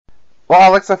Well,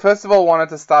 Alex, I first of all wanted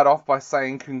to start off by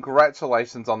saying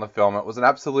congratulations on the film. It was an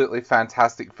absolutely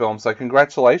fantastic film, so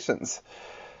congratulations.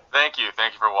 Thank you.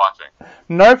 Thank you for watching.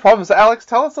 No problem. So, Alex,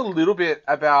 tell us a little bit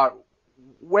about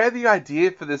where the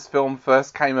idea for this film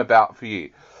first came about for you.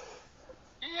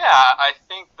 Yeah, I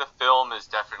think the film is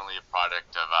definitely a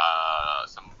product of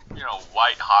some,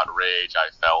 white hot rage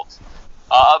I felt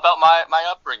about my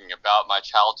upbringing, about my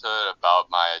childhood, about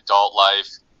my adult life,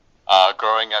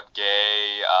 growing up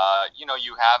gay.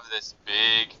 You have this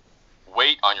big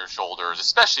weight on your shoulders,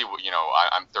 especially,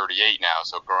 I'm 38 now,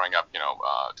 so growing up,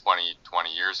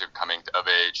 20 years of coming of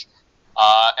age.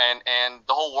 And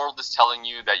the whole world is telling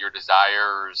you that your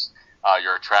desires,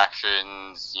 your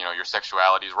attractions, your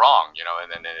sexuality is wrong,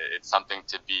 and it's something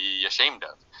to be ashamed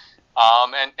of.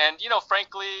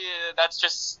 Frankly, that's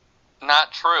just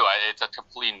not true. It's a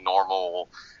completely normal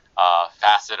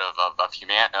facet of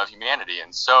humanity.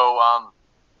 And so,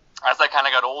 as I kind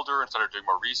of got older and started doing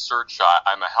more research,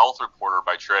 I'm a health reporter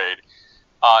by trade.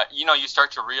 You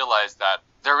start to realize that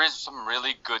there is some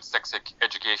really good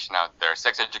education out there,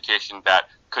 sex education that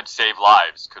could save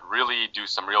lives, could really do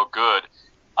some real good.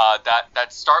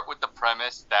 That start with the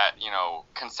premise that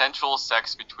consensual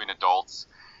sex between adults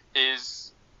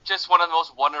is just one of the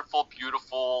most wonderful,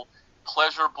 beautiful,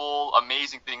 pleasurable,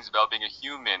 amazing things about being a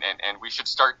human, and we should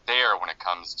start there when it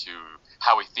comes to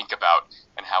how we think about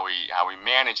and how we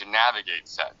manage and navigate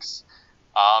sex.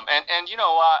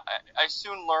 I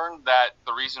soon learned that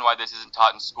the reason why this isn't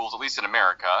taught in schools, at least in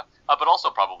America, but also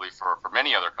probably for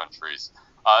many other countries,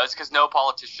 is because no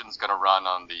politician's going to run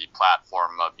on the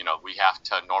platform of, we have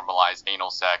to normalize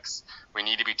anal sex. We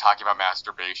need to be talking about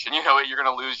masturbation. You're going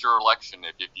to lose your election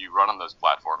if you run on those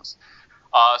platforms.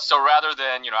 So rather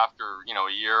than, after,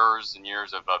 years and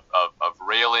years of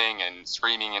railing and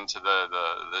screaming into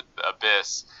the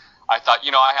abyss, I thought,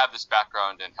 I have this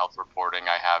background in health reporting.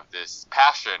 I have this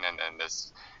passion and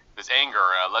this anger.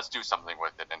 Let's do something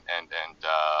with it.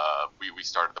 We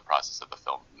started the process of the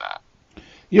film from that.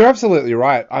 You're absolutely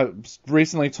right. I was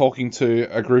recently talking to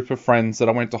a group of friends that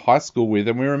I went to high school with,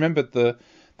 and we remembered the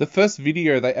first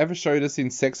video they ever showed us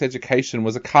in sex education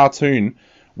was a cartoon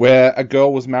where a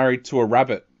girl was married to a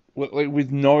rabbit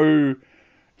with no...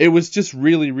 It was just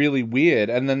really, really weird.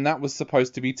 And then that was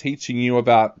supposed to be teaching you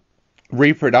about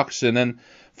reproduction. And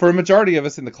for a majority of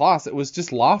us in the class, it was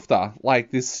just laughter.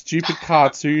 Like this stupid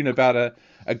cartoon about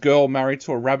a girl married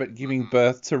to a rabbit giving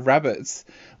birth to rabbits.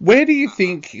 Where do you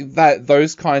think that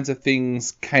those kinds of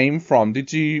things came from?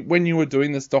 When you were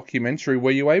doing this documentary,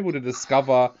 were you able to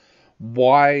discover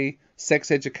why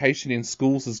sex education in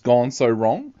schools has gone so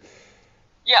wrong?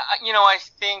 Yeah, I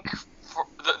think for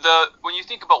when you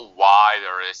think about why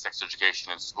there is sex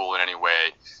education in school in any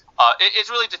way, it's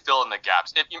really to fill in the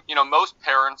gaps. If most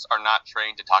parents are not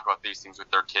trained to talk about these things with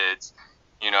their kids.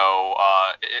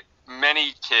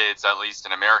 Many kids, at least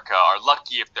in America, are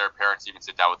lucky if their parents even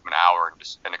sit down with them an hour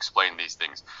and explain these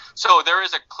things. So there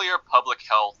is a clear public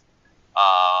health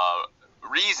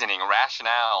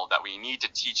rationale that we need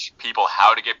to teach people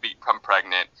how to become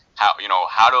pregnant,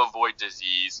 how to avoid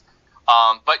disease.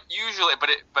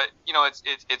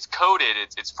 It's coded,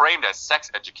 it's framed as sex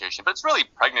education, but it's really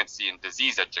pregnancy and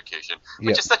disease education,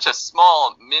 which is such a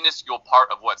small, minuscule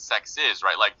part of what sex is,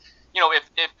 right? Like,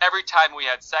 if every time we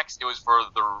had sex, it was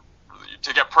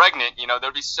to get pregnant,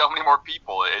 there'd be so many more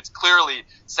people. It's clearly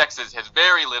sex has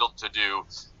very little to do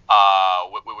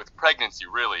with pregnancy,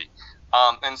 really.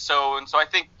 And so I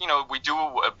think, we do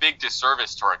a big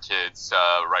disservice to our kids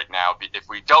right now if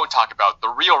we don't talk about the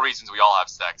real reasons we all have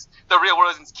sex, the real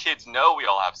reasons kids know we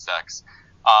all have sex,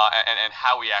 and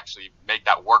how we actually make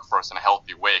that work for us in a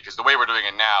healthy way. Because the way we're doing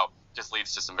it now just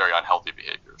leads to some very unhealthy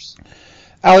behaviors.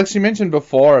 Alex, you mentioned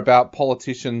before about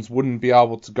politicians wouldn't be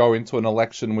able to go into an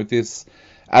election with this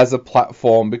as a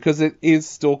platform because it is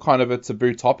still kind of a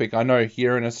taboo topic. I know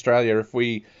here in Australia, if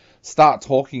we start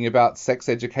talking about sex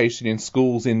education in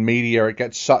schools, in media, it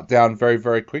gets shut down very,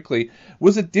 very quickly.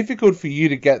 Was it difficult for you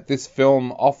to get this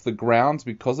film off the ground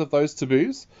because of those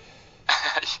taboos?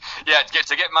 Yeah,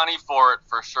 to get money for it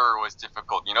for sure was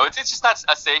difficult. It's just not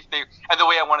a safe thing. And the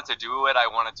way I wanted to do it, I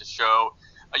wanted to show,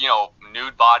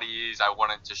 nude bodies. I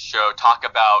wanted to talk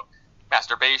about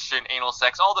masturbation, anal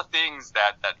sex, all the things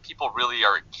that people really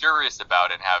are curious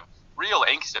about and have real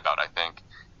angst about, I think.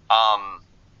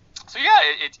 So yeah,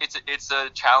 it's a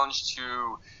challenge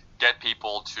to get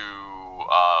people to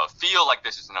feel like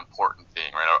this is an important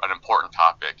thing, right? An important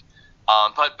topic.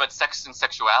 But sex and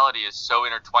sexuality is so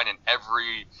intertwined in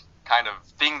every kind of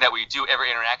thing that we do,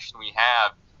 every interaction we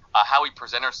have, how we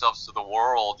present ourselves to the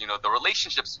world, the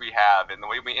relationships we have, and the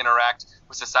way we interact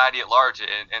with society at large.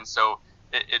 And so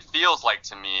it feels like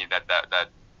to me that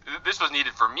this was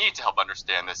needed for me to help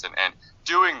understand this, and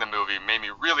doing the movie made me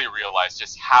really realize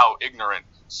just how ignorant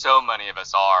so many of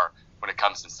us are when it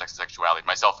comes to sex and sexuality,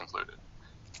 myself included.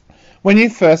 When you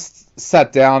first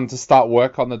sat down to start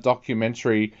work on the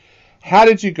documentary, how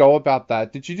did you go about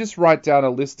that? Did you just write down a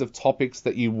list of topics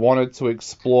that you wanted to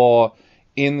explore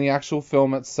in the actual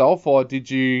film itself, or did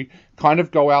you kind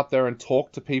of go out there and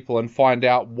talk to people and find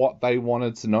out what they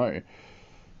wanted to know?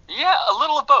 Yeah, a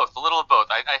little of both.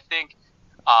 I think,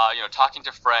 talking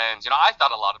to friends, I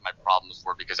thought a lot of my problems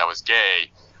were because I was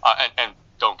gay, and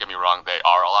don't get me wrong, they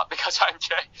are a lot because I'm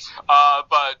gay.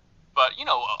 But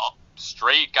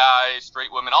straight guys,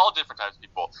 straight women, all different types of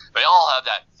people, they all have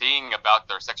that thing about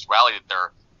their sexuality that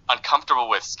they're uncomfortable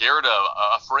with, scared of,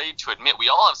 afraid to admit. We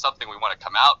all have something we want to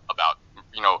come out about,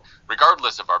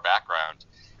 regardless of our background.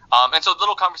 And so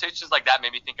little conversations like that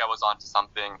made me think I was onto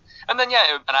something. And then,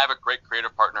 and I have a great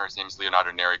creative partner. His name's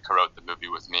Leonardo Neri, co-wrote the movie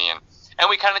with me. And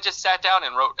we kind of just sat down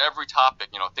and wrote every topic,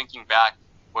 thinking back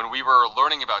when we were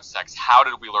learning about sex, how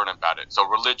did we learn about it? So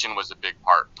religion was a big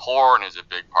part. Porn is a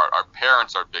big part. Our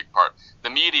parents are a big part. The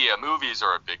media, movies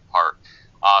are a big part.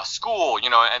 School,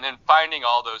 and then finding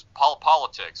all those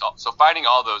politics. So finding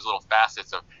all those little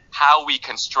facets of how we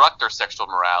construct our sexual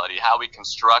morality, how we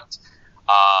construct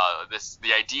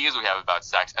the ideas we have about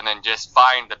sex, and then just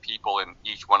find the people in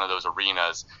each one of those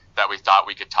arenas that we thought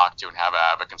we could talk to and have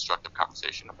a constructive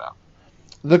conversation about.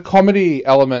 The comedy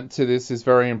element to this is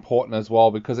very important as well,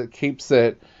 because it keeps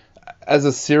it as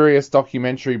a serious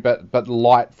documentary, but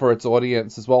light for its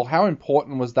audience as well. How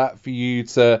important was that for you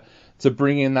to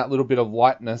bring in that little bit of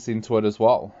lightness into it as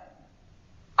well?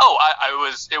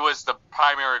 It was the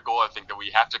primary goal. I think that we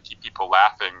have to keep people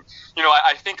laughing.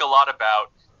 I think a lot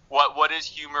about what is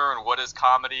humor and what is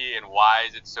comedy and why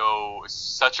is it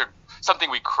something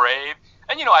we crave.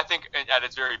 And, I think at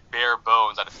its very bare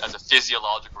bones, as a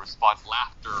physiological response,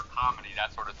 laughter, comedy,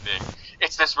 that sort of thing,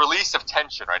 it's this release of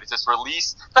tension, right? It's this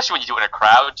release, especially when you do it in a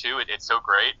crowd, too. It's so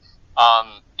great.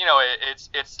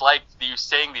 It's like you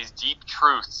saying these deep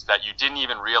truths that you didn't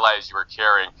even realize you were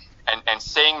carrying, and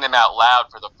saying them out loud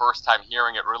for the first time,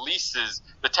 hearing it releases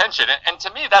the tension. And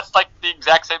to me, that's like the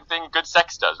exact same thing good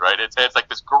sex does, right? It's like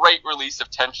this great release of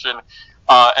tension.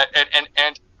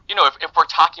 If we're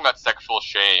talking about sexual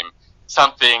shame,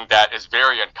 something that is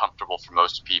very uncomfortable for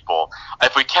most people,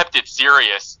 if we kept it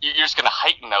serious, you're just going to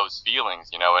heighten those feelings,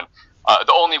 and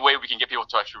the only way we can get people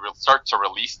to actually start to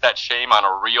release that shame on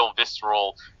a real,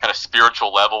 visceral, kind of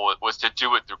spiritual level was to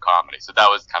do it through comedy. So that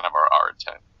was kind of our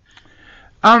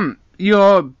intent.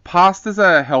 Your past as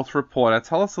a health reporter,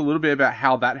 tell us a little bit about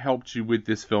how that helped you with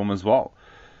this film as well.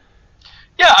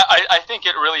 Yeah, I think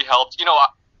it really helped.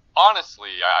 Honestly,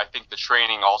 I think the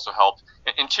training also helped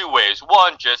in two ways.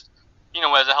 One, just,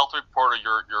 as a health reporter,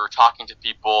 you're talking to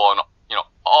people and,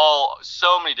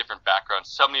 so many different backgrounds,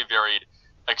 so many varied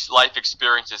life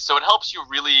experiences. So it helps you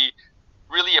really,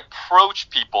 really approach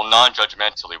people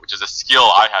non-judgmentally, which is a skill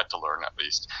I had to learn at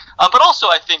least. But also,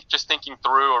 I think just thinking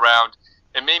through around,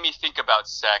 it made me think about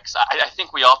sex. I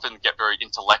think we often get very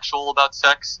intellectual about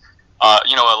sex. A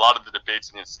lot of the debates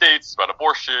in the United States about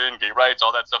abortion, gay rights,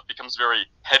 all that stuff becomes very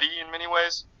heady in many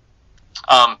ways.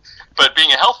 But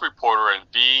being a health reporter and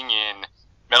being in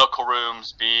medical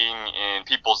rooms, being in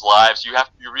people's lives, you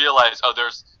realize,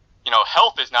 there's,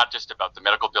 health is not just about the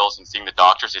medical bills and seeing the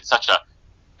doctors. It's such a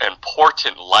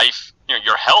important life.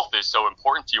 Your health is so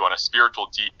important to you on a spiritual,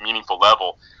 deep, meaningful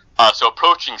level. So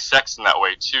approaching sex in that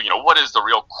way too, what is the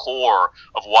real core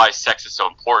of why sex is so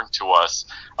important to us,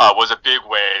 was a big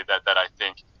way that I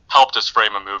think helped us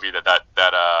frame a movie that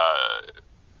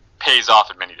pays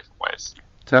off in many different ways.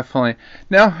 Definitely.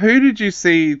 Now, who did you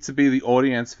see to be the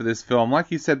audience for this film?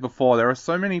 Like you said before, there are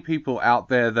so many people out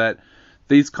there that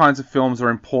these kinds of films are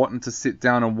important to sit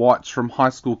down and watch, from high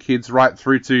school kids right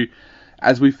through to,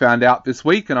 as we found out this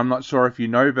week, and I'm not sure if you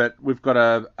know, but we've got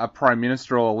a prime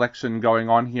ministerial election going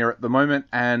on here at the moment,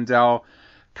 and our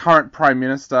current prime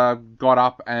minister got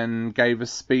up and gave a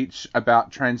speech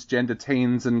about transgender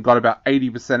teens and got about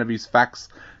 80% of his facts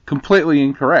completely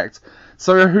incorrect.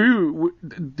 So who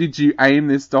did you aim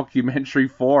this documentary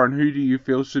for, and who do you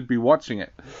feel should be watching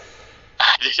it?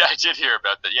 I did hear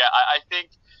about that. Yeah, I think,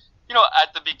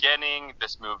 at the beginning,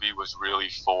 this movie was really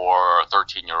for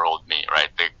 13-year-old me, right?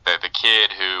 The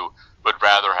kid who would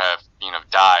rather have,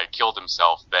 died, killed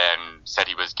himself than said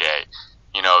he was gay.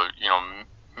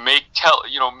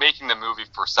 Making the movie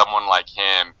for someone like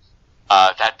him,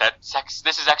 that sex,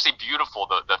 this is actually beautiful.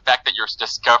 The fact that you're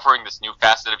discovering this new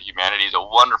facet of humanity is a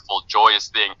wonderful, joyous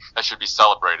thing that should be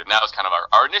celebrated. And that was kind of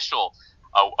our initial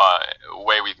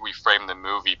way we framed the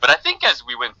movie. But I think as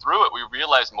we went through it, we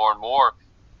realized more and more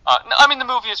No, I mean, the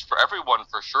movie is for everyone,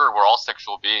 for sure. We're all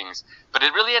sexual beings, but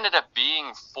it really ended up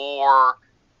being for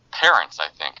parents, I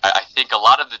think. I think a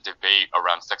lot of the debate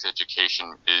around sex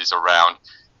education is around,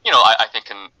 I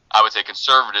think, I would say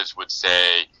conservatives would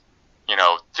say,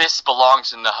 this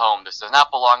belongs in the home. This does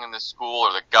not belong in the school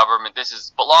or the government.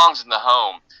 Belongs in the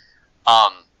home.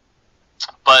 Um,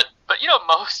 but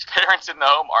most parents in the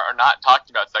home are not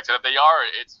talking about sex, and if they are,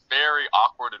 it's very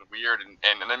awkward and weird,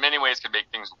 and in many ways can make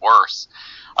things worse.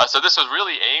 So this was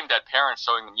really aimed at parents,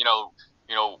 showing them,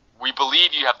 we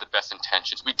believe you have the best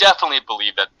intentions. We definitely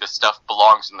believe that this stuff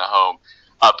belongs in the home,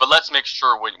 but let's make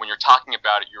sure when you're talking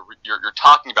about it, you're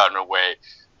talking about it in a way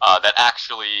that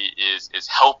actually is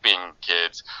helping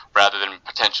kids rather than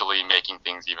potentially making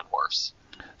things even worse.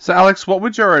 So, Alex, what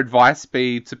would your advice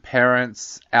be to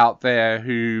parents out there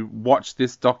who watch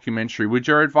this documentary? Would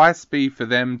your advice be for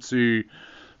them to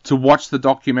watch the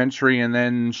documentary and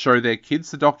then show their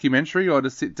kids the documentary, or to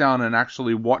sit down and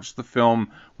actually watch the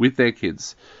film with their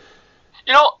kids?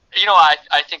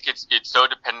 I think it's so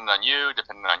dependent on you,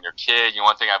 dependent on your kid.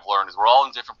 One thing I've learned is we're all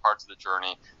in different parts of the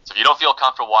journey. So if you don't feel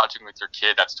comfortable watching with your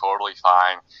kid, that's totally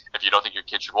fine. If you don't think your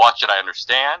kid should watch it, I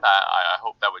understand. I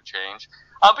hope that would change.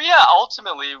 But yeah,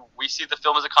 ultimately, we see the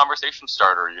film as a conversation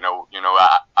starter.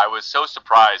 I was so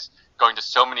surprised going to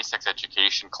so many sex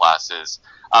education classes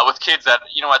with kids that,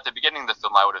 at the beginning of the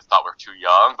film I would have thought were too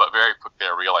young, but very quickly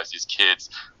I realized these kids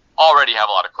already have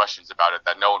a lot of questions about it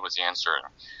that no one was answering.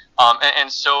 But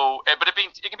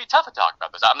it can be tough to talk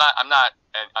about this. I'm not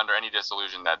under any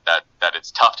disillusion that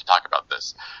it's tough to talk about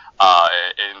this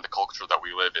in the culture that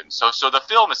we live in. So the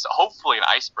film is hopefully an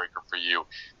icebreaker for you,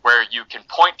 where you can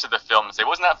point to the film and say,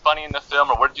 wasn't that funny in the film,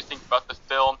 or what did you think about the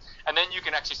film? And then you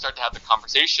can actually start to have the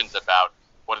conversations about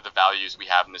what are the values we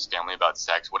have in this family about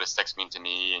sex. What does sex mean to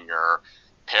me and your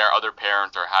other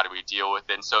parent, or how do we deal with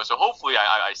it? And so hopefully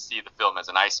I see the film as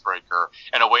an icebreaker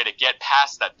and a way to get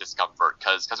past that discomfort,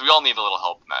 because we all need a little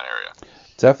help in that area.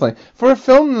 Definitely. For a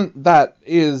film that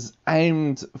is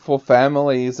aimed for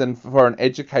families and for an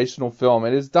educational film,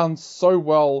 it is done so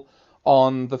well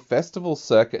on the festival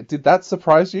circuit. Did that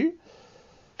surprise you?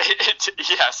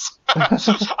 Yes.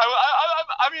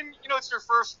 I mean, it's your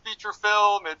first feature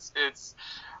film.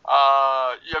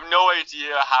 You have no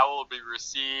idea how it will be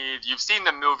received. You've seen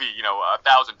the movie,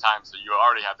 1,000 times, so you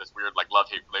already have this weird,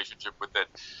 love-hate relationship with it.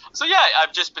 So yeah,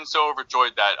 I've just been so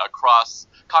overjoyed that across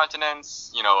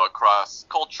continents, across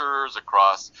cultures,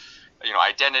 across,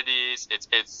 identities,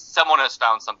 it's someone has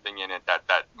found something in it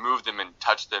that moved them and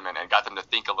touched them and got them to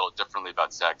think a little differently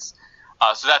about sex.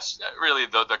 So that's really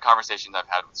the conversations I've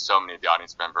had with so many of the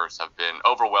audience members have been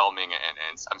overwhelming,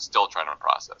 and I'm still trying to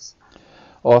process.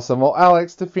 Awesome. Well,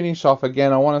 Alex, to finish off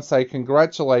again, I want to say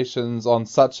congratulations on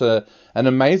such an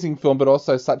amazing film, but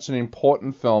also such an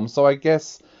important film. So I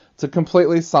guess to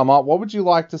completely sum up, what would you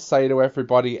like to say to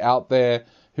everybody out there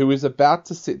who is about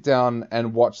to sit down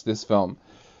and watch this film?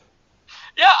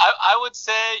 Yeah, I would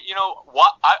say,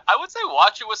 I would say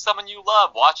watch it with someone you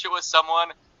love. Watch it with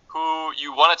someone who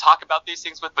you want to talk about these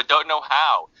things with but don't know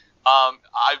how.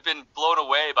 I've been blown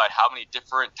away by how many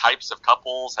different types of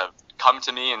couples have come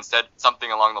to me and said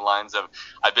something along the lines of,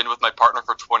 I've been with my partner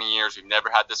for 20 years, we've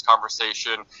never had this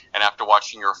conversation, and after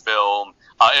watching your film,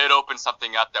 it opened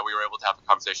something up that we were able to have a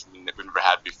conversation that we never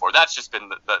had before. That's just been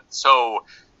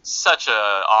such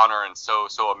an honor and so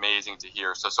amazing to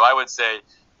hear. So I would say,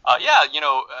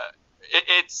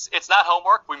 it's not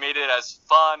homework. We made it as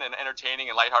fun and entertaining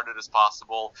and lighthearted as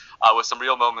possible, with some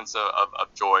real moments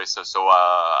of joy. So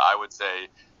I would say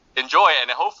enjoy, and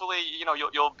hopefully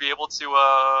you'll be able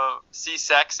to see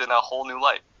sex in a whole new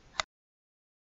light.